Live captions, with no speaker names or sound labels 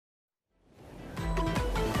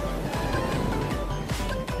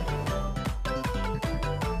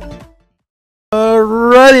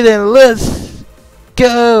let's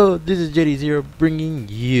go. This is TheJDzero bringing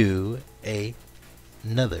you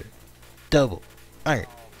another double iron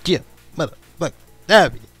gym motherfucker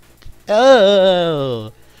happy.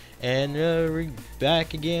 Oh, and we're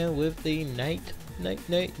back again with the night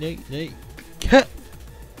cap.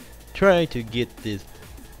 Trying to get this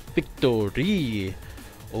victory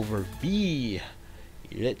over B.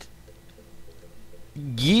 Let's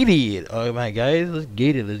get it. Oh my guys, let's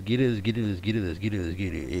get it. Let's get it. Let's get it. Let's get it. Let's get it. Let's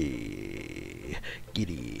get it. Hey, get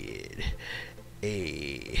it.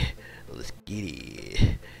 Hey, let's get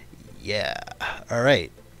it. Yeah. All right.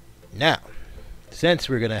 Now, since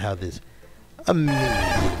we're gonna have this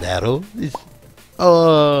amazing battle, this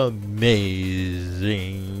amazing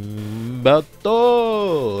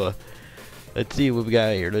battle. Let's see what we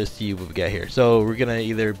got here. Let's see what we got here. So we're gonna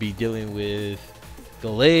either be dealing with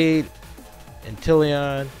Gallade,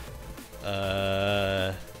 Antilleon,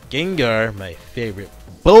 Gengar, my favorite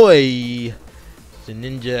boy,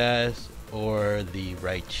 Ninjas, or the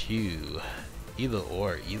Raichu. Either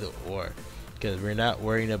or. Because we're not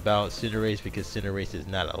worrying about Cinderace because Cinderace is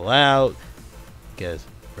not allowed. Because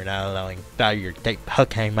we're not allowing fire type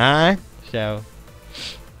Pokemon. So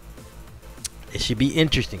it should be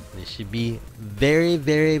interesting. This should be very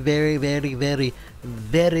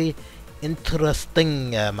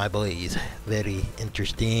interesting, my boys. Very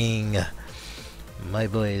interesting, my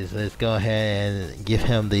boys. Let's go ahead and give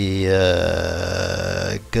him the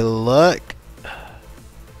good luck.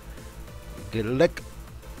 Good luck.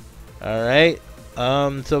 All right.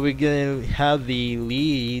 So we're gonna have the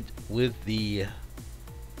lead with the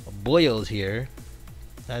boils here.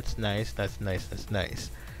 That's nice. That's nice.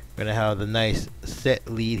 We're gonna have the nice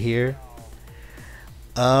set lead here.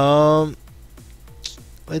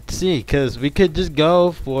 Let's see, because we could just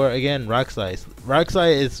go for, again, Rock Slide. Rock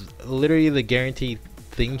Slide is literally the guaranteed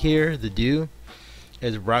thing here to do,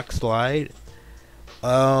 is Rock Slide.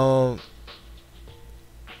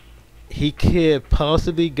 He could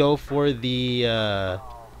possibly go for the,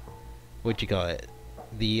 what you call it?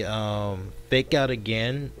 The, Fake Out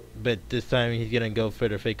again, but this time he's gonna go for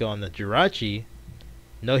the Fake Out on the Jirachi.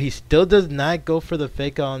 No, he still does not go for the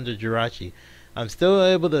Fake Out on the Jirachi. I'm still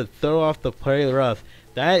able to throw off the Play Rough.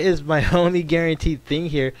 That is my only guaranteed thing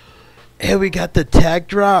here. And we got the attack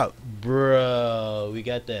drop. Bro, we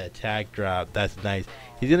got the attack drop. That's nice.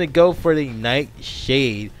 He's going to go for the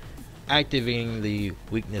Nightshade, activating the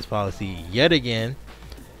weakness policy yet again.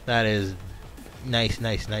 That is nice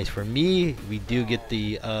for me. We do get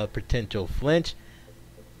the potential flinch.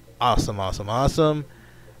 Awesome.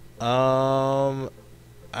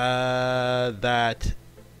 That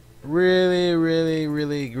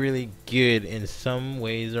really good in some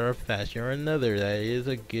ways or a fashion or another. That is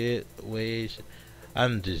a good way.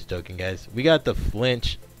 I'm just joking, guys. We got the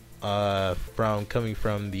flinch coming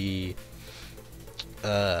from the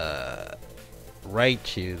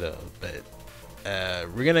Raichu though, but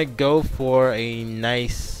we're gonna go for a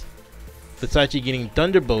nice Versace getting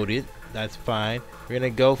thunderbolted. That's fine. We're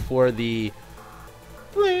gonna go for the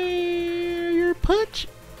Fire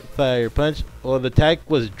Punch. Well, the attack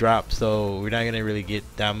was dropped, so we're not gonna really get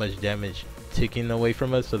that much damage taken away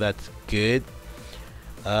from us, so that's good.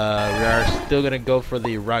 We are still gonna go for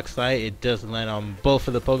the Rock Slide. It does land on both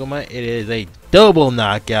of the Pokemon. It is a double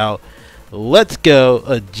knockout. Let's go.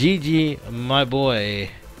 A GG, my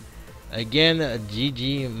boy. Again, a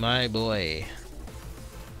GG, my boy.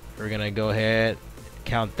 We're gonna go ahead,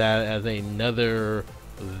 count that as another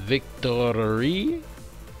victory.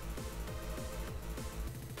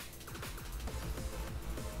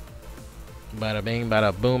 Bada bing,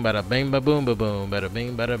 bada boom, bada bing, ba boom, ba boom, bada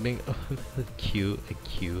bing, bada bing. Oh, a Q.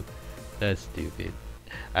 That's stupid.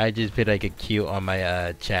 I just put like a Q on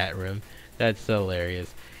my chat room. That's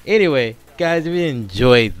hilarious. Anyway, guys, if you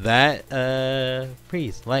enjoyed that,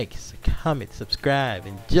 please like, comment, subscribe.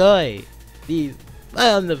 Enjoy these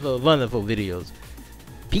wonderful videos.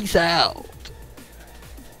 Peace out.